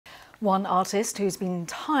One artist who's been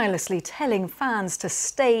tirelessly telling fans to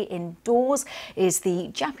stay indoors is the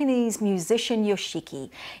Japanese musician Yoshiki.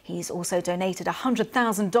 He's also donated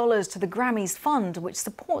 $100,000 to the Grammys Fund, which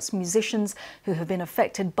supports musicians who have been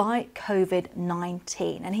affected by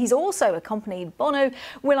COVID-19. And he's also accompanied Bono,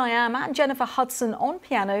 will.i.am and Jennifer Hudson on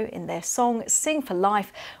piano in their song Sing for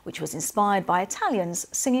Life, which was inspired by Italians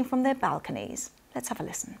singing from their balconies. Let's have a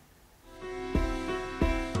listen.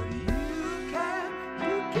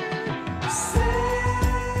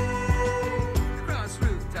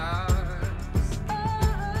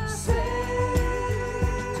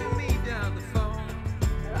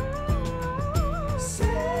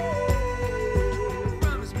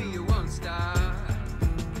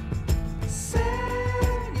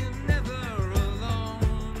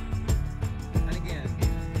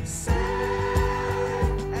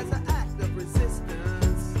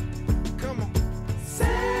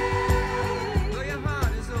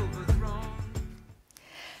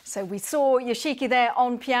 So we saw Yoshiki there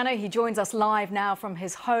on piano. He joins us live now from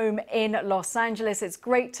his home in Los Angeles. It's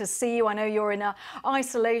great to see you. I know you're in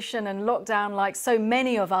isolation and lockdown like so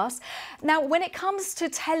many of us. Now, when it comes to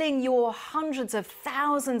telling your hundreds of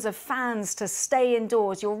thousands of fans to stay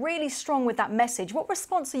indoors, you're really strong with that message. What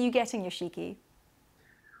response are you getting, Yoshiki?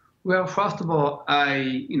 Well, first of all,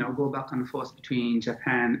 I go back and forth between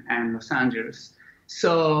Japan and Los Angeles.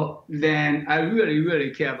 So then I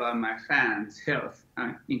really care about my fans' health,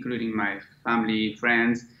 including my family,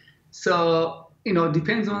 friends. So,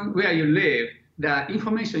 depends on where you live, the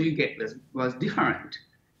information you get was different.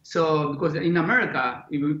 So because in America,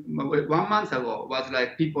 even 1 month ago, was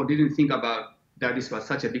like people didn't think about that this was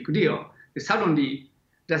such a big deal. Suddenly,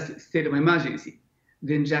 just state of emergency.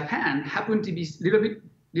 Then Japan happened to be little bit,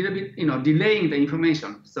 delaying the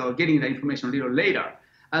information. So getting the information a little later.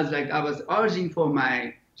 I was urging for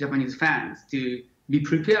my Japanese fans to be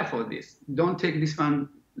prepared for this. Don't take this one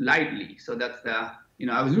lightly. So that's I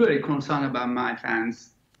was really concerned about my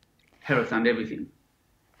fans' health and everything.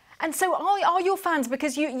 And so are your fans,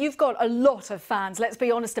 because you've got a lot of fans, let's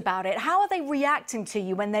be honest about it, how are they reacting to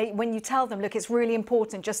you when you tell them, look, it's really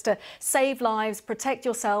important just to save lives, protect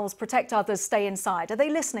yourselves, protect others, stay inside? Are they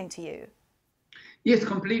listening to you? Yes,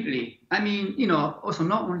 completely. I mean, also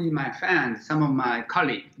not only my fans, some of my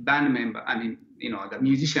colleagues, band members, the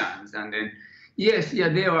musicians, and then,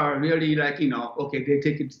 they were really okay, they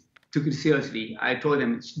took it seriously. I told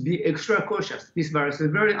them, be extra cautious. This virus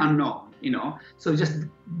is very unknown, so just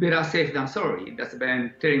better safe than sorry. That's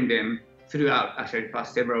been telling them throughout, actually,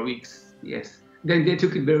 past several weeks, yes. Then they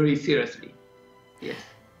took it very seriously, yes.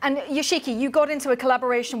 And Yoshiki, you got into a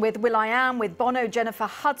collaboration with will.i.am, with Bono, Jennifer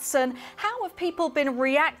Hudson. How have people been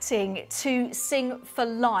reacting to Sing for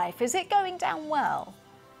Life? Is it going down well?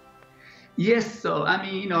 Yes, so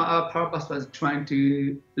our purpose was trying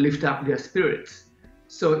to lift up their spirits.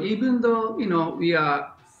 So even though, we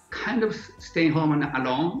are kind of staying home and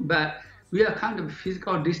alone, but we are kind of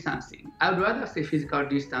physical distancing. I would rather say physical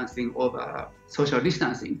distancing over social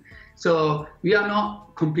distancing. So we are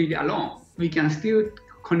not completely alone. We can still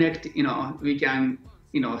connect, we can,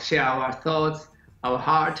 share our thoughts, our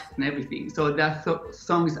heart and everything. So that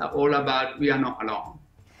songs are all about we are not alone.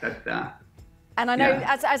 And I know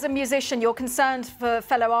as a musician, you're concerned for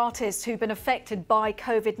fellow artists who've been affected by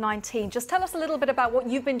COVID-19. Just tell us a little bit about what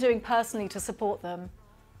you've been doing personally to support them.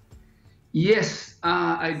 Yes,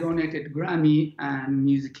 I donated Grammy and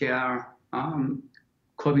Music Care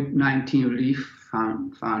COVID-19 relief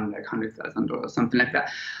fund like $100,000, something like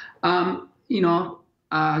that.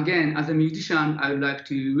 Again, as a musician, I would like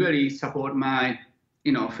to really support my,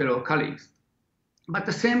 fellow colleagues. But at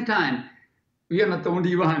the same time, we are not the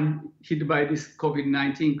only one hit by this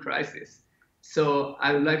COVID-19 crisis. So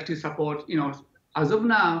I would like to support, as of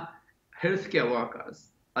now, healthcare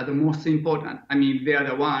workers are the most important. They are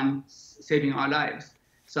the ones saving our lives.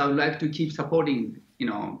 So I would like to keep supporting,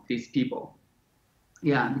 these people.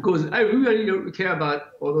 Yeah, because I really care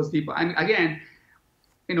about all those people. And again,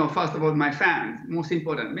 first of all, my fans, most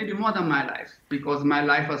important, maybe more than my life, because my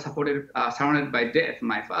life was surrounded by death.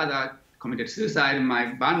 My father committed suicide,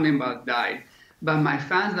 my band members died, but my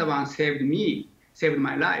fans are the ones saved me, saved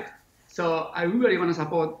my life. So I really want to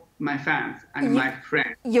support my fans and my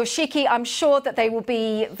friends. Yoshiki, I'm sure that they will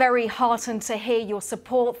be very heartened to hear your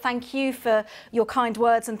support. Thank you for your kind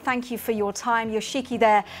words and thank you for your time. Yoshiki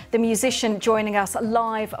there, the musician, joining us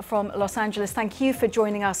live from Los Angeles. Thank you for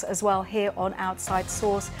joining us as well here on Outside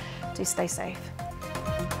Source. Do stay safe.